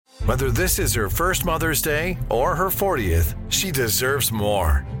Whether this is her first Mother's Day or her 40th, she deserves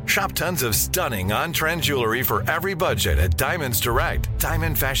more. Shop tons of stunning on-trend jewelry for every budget at Diamonds Direct.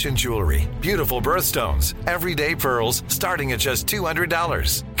 Diamond fashion jewelry, beautiful birthstones, everyday pearls starting at just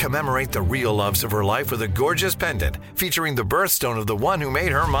 $200. Commemorate the real loves of her life with a gorgeous pendant featuring the birthstone of the one who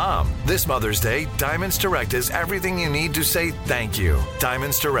made her mom. This Mother's Day, Diamonds Direct is everything you need to say thank you.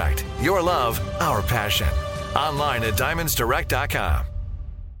 Diamonds Direct. Your love, our passion. Online at diamondsdirect.com.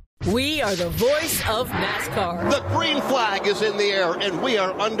 We are the voice of NASCAR. The green flag is in the air, and we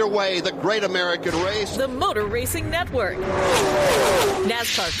are underway. The Great American Race. The Motor Racing Network.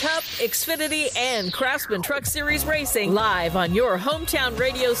 NASCAR Cup, Xfinity, and Craftsman Truck Series Racing live on your hometown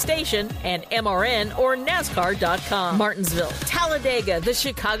radio station and MRN or NASCAR.com. Martinsville, Talladega, the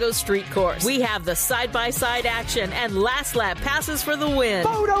Chicago Street Course. We have the side-by-side action and last lap passes for the win.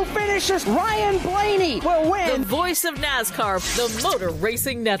 Photo finishes. Ryan Blaney will win. The voice of NASCAR, the Motor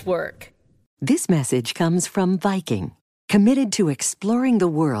Racing Network. This message comes from Viking, committed to exploring the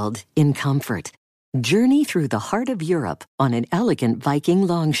world in comfort. Journey through the heart of Europe on an elegant Viking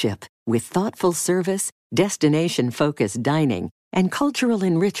longship with thoughtful service, destination-focused dining, and cultural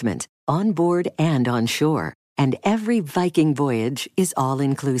enrichment on board and on shore. And every Viking voyage is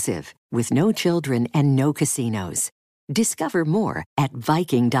all-inclusive, with no children and no casinos. Discover more at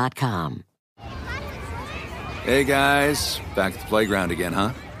Viking.com. Hey guys, back at the playground again,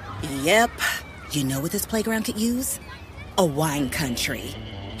 huh? Yep. You know what this playground could use? A wine country.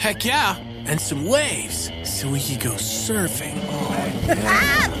 Heck yeah, and some waves so we could go surfing. Oh,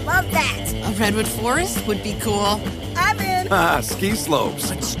 yeah. Love that. A redwood forest would be cool. I'm in. Ski slopes.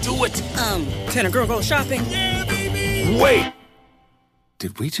 Let's do it. Can a girl go shopping? Yeah, baby. Wait.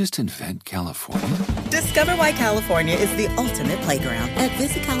 Did we just invent California? Discover why California is the ultimate playground at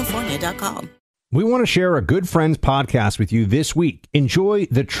visitcalifornia.com. We want to share a Good Friends podcast with you this week. Enjoy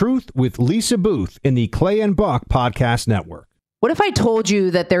The Truth with Lisa Boothe in the Clay and Buck Podcast Network. What if I told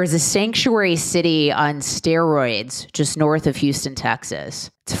you that there is a sanctuary city on steroids just north of Houston, Texas?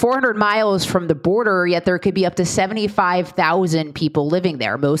 It's 400 miles from the border, yet there could be up to 75,000 people living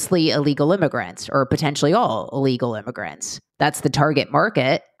there, mostly illegal immigrants, or potentially all illegal immigrants. That's the target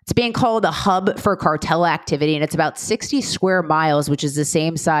market. It's being called a hub for cartel activity, and it's about 60 square miles, which is the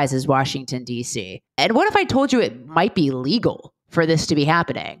same size as Washington, D.C. And what if I told you it might be legal for this to be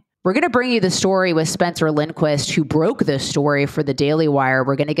happening? We're going to bring you the story with Spencer Lindquist, who broke this story for the Daily Wire.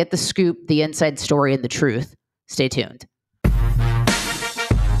 We're going to get the scoop, the inside story, and the truth. Stay tuned.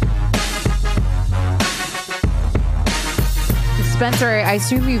 Spencer, I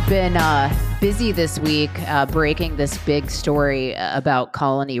assume you've been busy this week breaking this big story about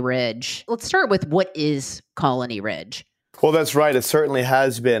Colony Ridge. Let's start with what is Colony Ridge? Well, that's right. It certainly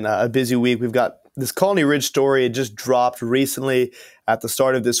has been a busy week. We've got this Colony Ridge story. It just dropped recently at the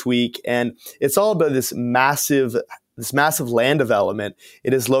start of this week, and it's all about this massive land development.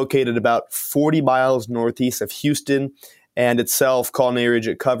 It is located about 40 miles northeast of Houston, and itself, Colony Ridge,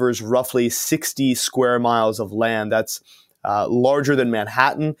 it covers roughly 60 square miles of land. That's larger than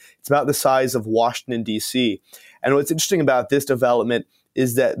Manhattan. It's about the size of Washington, D.C. And what's interesting about this development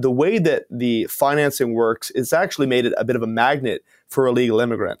is that the way that the financing works, it's actually made it a bit of a magnet for illegal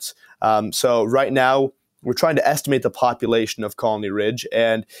immigrants. So right now, we're trying to estimate the population of Colony Ridge,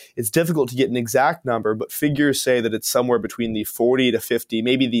 and it's difficult to get an exact number, but figures say that it's somewhere between the 40 to 50,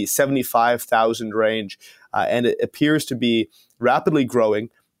 maybe the 75,000 range, and it appears to be rapidly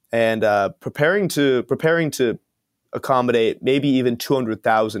growing and preparing to accommodate maybe even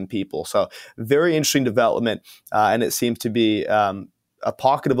 200,000 people. So very interesting development, and it seems to be a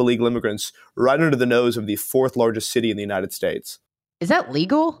pocket of illegal immigrants right under the nose of the fourth largest city in the United States. Is that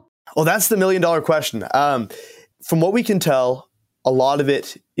legal? Well, that's the million-dollar question. From what we can tell, a lot of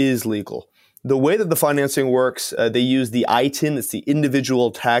it is legal. The way that the financing works, they use the ITIN. It's the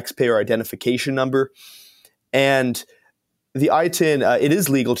Individual Taxpayer Identification Number. And the ITIN, it is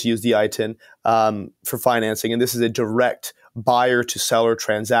legal to use the ITIN for financing, and this is a direct buyer-to-seller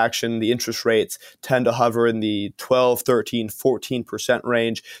transaction. The interest rates tend to hover in the 12, 13, 14%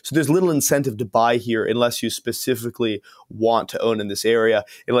 range. So there's little incentive to buy here unless you specifically want to own in this area,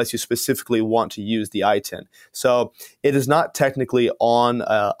 unless you specifically want to use the ITIN. So it is not technically on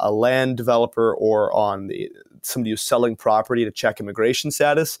a land developer or on somebody who's selling property to check immigration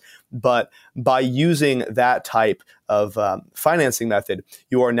status, but by using that type of financing method,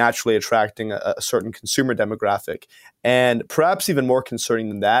 you are naturally attracting a certain consumer demographic. And perhaps even more concerning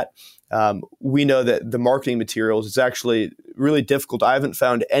than that, we know that the marketing materials is actually really difficult. I haven't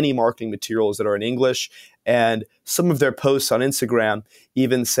found any marketing materials that are in English, and some of their posts on Instagram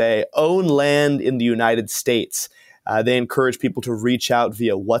even say, own land in the United States. They encourage people to reach out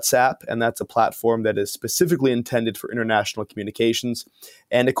via WhatsApp, and that's a platform that is specifically intended for international communications.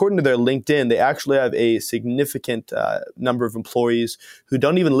 And according to their LinkedIn, they actually have a significant number of employees who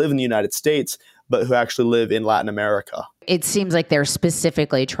don't even live in the United States, but who actually live in Latin America. It seems like they're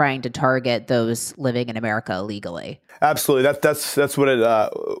specifically trying to target those living in America illegally. Absolutely. That's what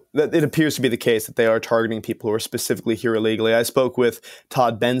it appears to be the case, that they are targeting people who are specifically here illegally. I spoke with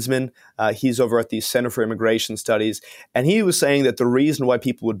Todd Bensman. He's over at the Center for Immigration Studies, and he was saying that the reason why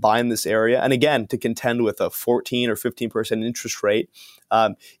people would buy in this area, and again, to contend with a 14 or 15% interest rate,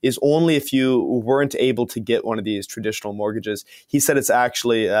 is only if you weren't able to get one of these traditional mortgages. He said it's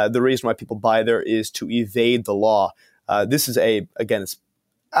actually the reason why people buy there is to evade the law. This is it's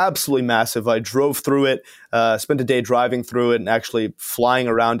absolutely massive. I drove through it, spent a day driving through it and actually flying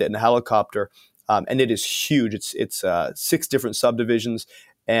around it in a helicopter. And it is huge. It's 6 different subdivisions,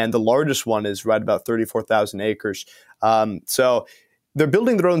 and the largest one is right about 34,000 acres. So they're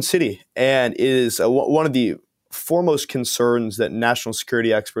building their own city, and it is one of the foremost concerns that national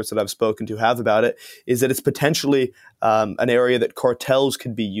security experts that I've spoken to have about it is that it's potentially an area that cartels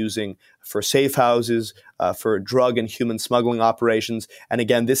could be using for safe houses, for drug and human smuggling operations. And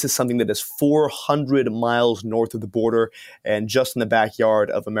again, this is something that is 400 miles north of the border and just in the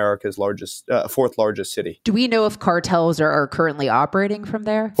backyard of America's fourth largest city. Do we know if cartels are currently operating from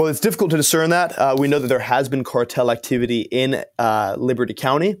there? Well, it's difficult to discern that. We know that there has been cartel activity in Liberty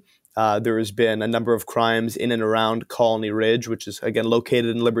County. There has been a number of crimes in and around Colony Ridge, which is, again, located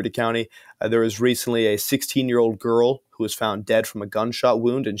in Liberty County. There was recently a 16-year-old girl who was found dead from a gunshot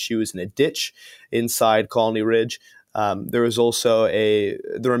wound, and she was in a ditch inside Colony Ridge. There was also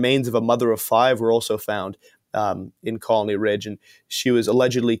the remains of a mother of 5 were also found in Colony Ridge, and she was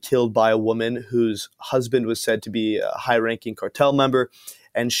allegedly killed by a woman whose husband was said to be a high-ranking cartel member,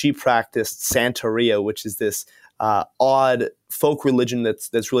 and she practiced Santeria, which is this odd folk religion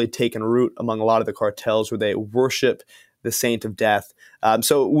that's really taken root among a lot of the cartels, where they worship the saint of death.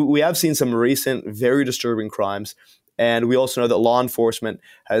 So we have seen some recent, very disturbing crimes. And we also know that law enforcement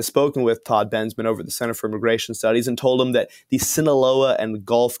has spoken with Todd Bensman over at the Center for Immigration Studies and told him that the Sinaloa and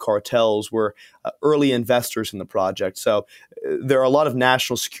Gulf cartels were early investors in the project. So there are a lot of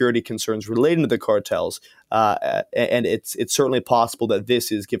national security concerns relating to the cartels. And it's certainly possible that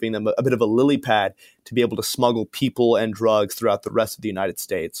this is giving them a bit of a lily pad to be able to smuggle people and drugs throughout the rest of the United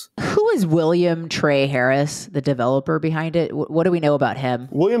States. Who is William Trey Harris, the developer behind it? What do we know about him?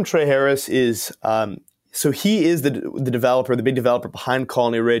 William Trey Harris is... So he is the developer, the big developer behind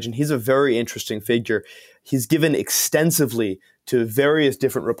Colony Ridge, and he's a very interesting figure. He's given extensively to various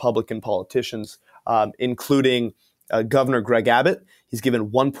different Republican politicians, including Governor Greg Abbott. He's given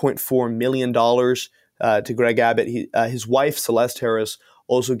 $1.4 million to Greg Abbott. His wife, Celeste Harris,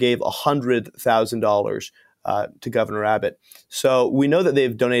 also gave $100,000 to Governor Abbott. So we know that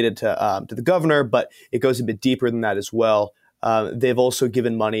they've donated to the governor, but it goes a bit deeper than that as well. They've also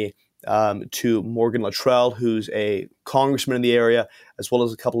given money to Morgan Luttrell, who's a congressman in the area, as well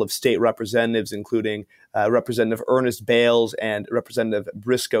as a couple of state representatives, including Representative Ernest Bales and Representative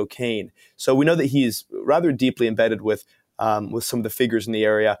Briscoe Kane. So we know that he's rather deeply embedded with some of the figures in the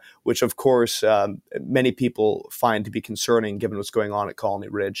area, which, of course, many people find to be concerning given what's going on at Colony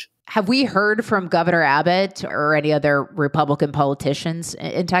Ridge. Have we heard from Governor Abbott or any other Republican politicians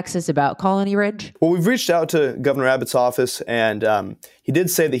in Texas about Colony Ridge? Well, we've reached out to Governor Abbott's office, and he did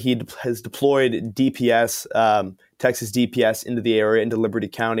say that he has deployed DPS, Texas DPS, into the area, into Liberty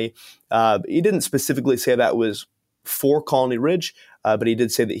County. He didn't specifically say that was for Colony Ridge, but he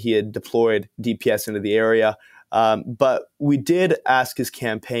did say that he had deployed DPS into the area. But we did ask his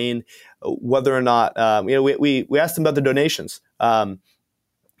campaign whether or not, we asked him about the donations.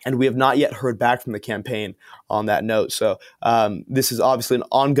 And we have not yet heard back from the campaign on that note. So this is obviously an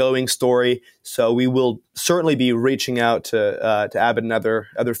ongoing story. So we will certainly be reaching out to Abbott and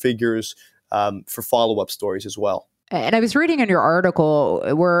other figures for follow-up stories as well. And I was reading in your article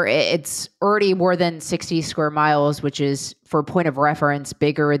where it's already more than 60 square miles, which is, for a point of reference,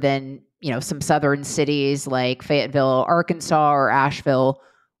 bigger than some southern cities like Fayetteville, Arkansas, or Asheville,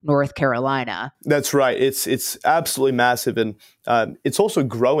 North Carolina. That's right. It's absolutely massive, and it's also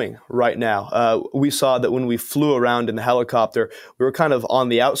growing right now. We saw that when we flew around in the helicopter, we were kind of on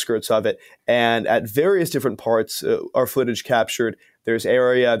the outskirts of it, and at various different parts, our footage captured, there's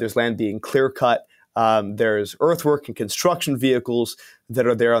land being clear-cut, there's earthwork and construction vehicles that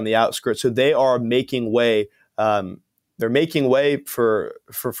are there on the outskirts. So they are making way. they're making way for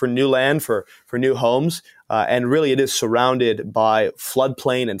new land, for new homes. And really, it is surrounded by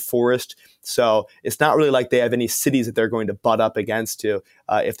floodplain and forest. So it's not really like they have any cities that they're going to butt up against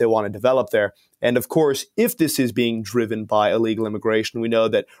if they want to develop there. And of course, if this is being driven by illegal immigration, we know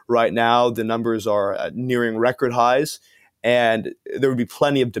that right now the numbers are nearing record highs, and there would be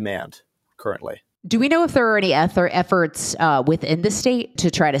plenty of demand currently. Do we know if there are any efforts within the state to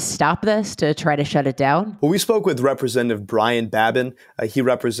try to stop this, to try to shut it down? Well, we spoke with Representative Brian Babin. He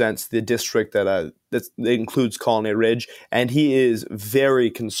represents the district that includes Colony Ridge, and he is very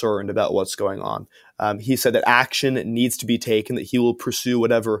concerned about what's going on. He said that action needs to be taken, that he will pursue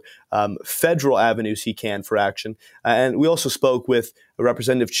whatever federal avenues he can for action. And we also spoke with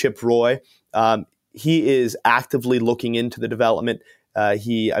Representative Chip Roy. He is actively looking into the development.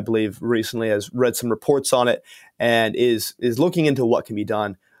 He, I believe, recently has read some reports on it and is looking into what can be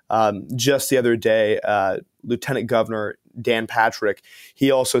done. Just the other day, Lieutenant Governor Dan Patrick,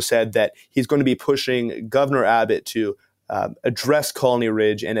 he also said that he's going to be pushing Governor Abbott to address Colony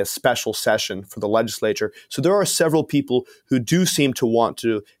Ridge in a special session for the legislature. So there are several people who do seem to want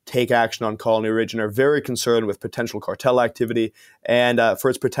to take action on Colony Ridge and are very concerned with potential cartel activity and for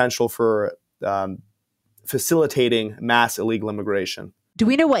its potential for facilitating mass illegal immigration. Do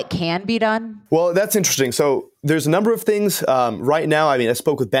we know what can be done? Well, that's interesting. So there's a number of things right now. I mean, I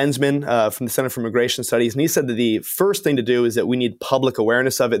spoke with Bensman from the Center for Immigration Studies, and he said that the first thing to do is that we need public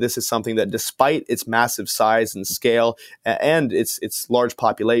awareness of it. This is something that, despite its massive size and scale and its large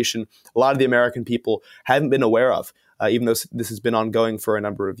population, a lot of the American people haven't been aware of. Even though this has been ongoing for a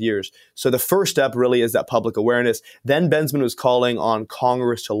number of years. So the first step really is that public awareness. Then Bensman was calling on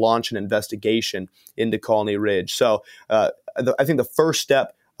Congress to launch an investigation into Colony Ridge. So I think the first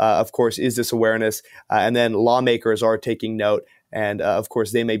step, of course, is this awareness. And then lawmakers are taking note. And of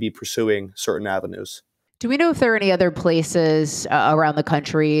course, they may be pursuing certain avenues. Do we know if there are any other places around the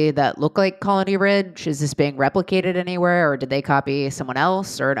country that look like Colony Ridge? Is this being replicated anywhere, or did they copy someone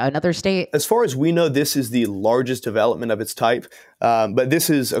else or another state? As far as we know, this is the largest development of its type. But this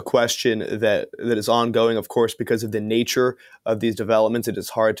is a question that is ongoing, of course, because of the nature of these developments. It is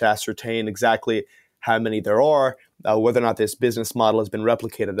hard to ascertain exactly how many there are, whether or not this business model has been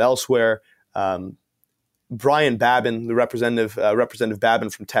replicated elsewhere. Brian Babin, the Representative Babin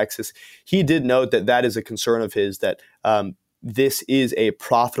from Texas, he did note that is a concern of his, that this is a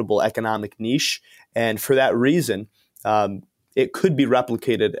profitable economic niche. And for that reason, it could be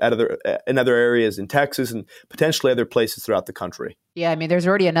replicated in other areas in Texas and potentially other places throughout the country. Yeah, I mean, there's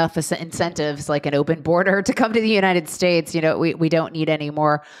already enough incentives like an open border to come to the United States. You know, we don't need any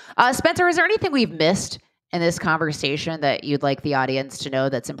more. Spencer, is there anything we've missed in this conversation that you'd like the audience to know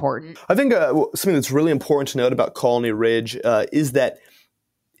that's important? I think something that's really important to note about Colony Ridge is that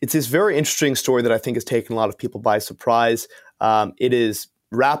it's this very interesting story that I think has taken a lot of people by surprise. It is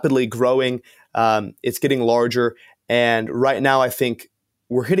rapidly growing. It's getting larger. And right now, I think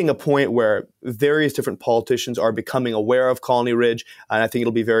we're hitting a point where various different politicians are becoming aware of Colony Ridge. And I think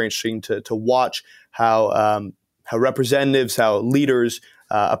it'll be very interesting to watch how representatives, how leaders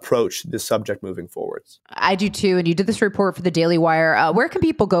approach this subject moving forwards. I do too. And you did this report for the Daily Wire. Where can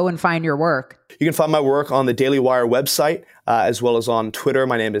people go and find your work? You can find my work on the Daily Wire website, as well as on Twitter.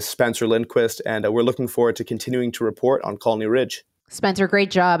 My name is Spencer Lindquist, and we're looking forward to continuing to report on Colony Ridge. Spencer,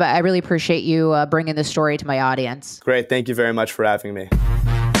 great job. I really appreciate you bringing this story to my audience. Great. Thank you very much for having me.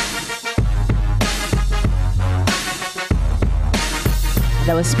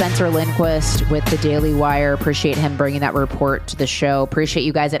 That was Spencer Lindquist with the Daily Wire. Appreciate him bringing that report to the show. Appreciate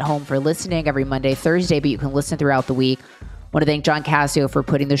you guys at home for listening every Monday, Thursday, but you can listen throughout the week. Want to thank John Cassio for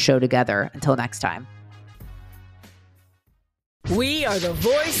putting the show together. Until next time. We are the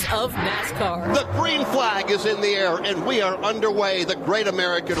voice of NASCAR. The green flag is in the air, and we are underway. The Great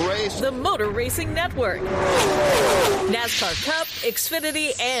American Race. The Motor Racing Network. NASCAR Cup,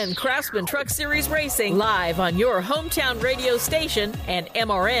 Xfinity, and Craftsman Truck Series Racing live on your hometown radio station and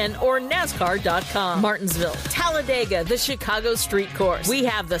MRN or NASCAR.com. Martinsville, Talladega, the Chicago Street Course. We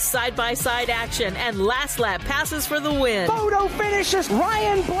have the side-by-side action and last lap passes for the win. Photo finishes.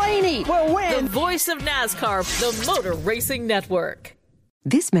 Ryan Blaney will win. The voice of NASCAR, the Motor Racing Network.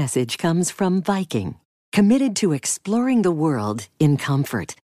 This message comes from Viking, committed to exploring the world in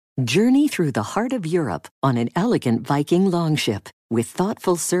comfort. Journey through the heart of Europe on an elegant Viking longship with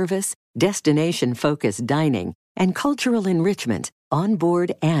thoughtful service, destination-focused dining, and cultural enrichment on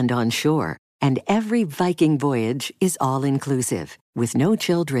board and on shore. And every Viking voyage is all-inclusive, with no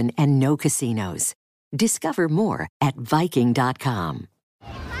children and no casinos. Discover more at Viking.com.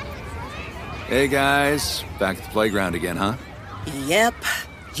 Hey guys, back at the playground again, huh? Yep.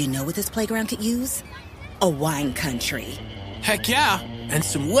 You know what this playground could use? a wine country. Heck yeah, and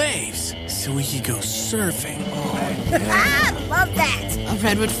some waves so we could go surfing. Oh, yeah. Love that. A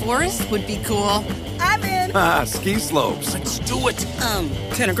redwood forest would be cool. I'm in. Ski slopes. Let's do it.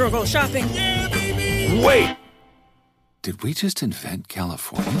 Can a girl go shopping? Yeah, baby. Wait! Did we just invent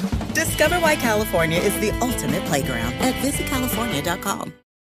California? Discover why California is the ultimate playground at visitcalifornia.com.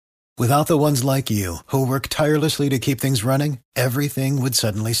 Without the ones like you, who work tirelessly to keep things running, everything would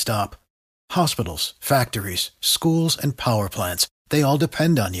suddenly stop. Hospitals, factories, schools, and power plants, they all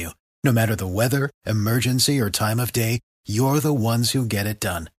depend on you. No matter the weather, emergency, or time of day, you're the ones who get it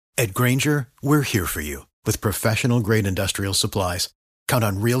done. At Grainger, we're here for you with professional-grade industrial supplies. Count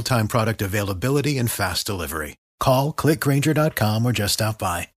on real-time product availability and fast delivery. Call, click Grainger.com, or just stop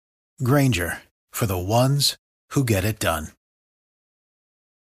by. Grainger, for the ones who get it done.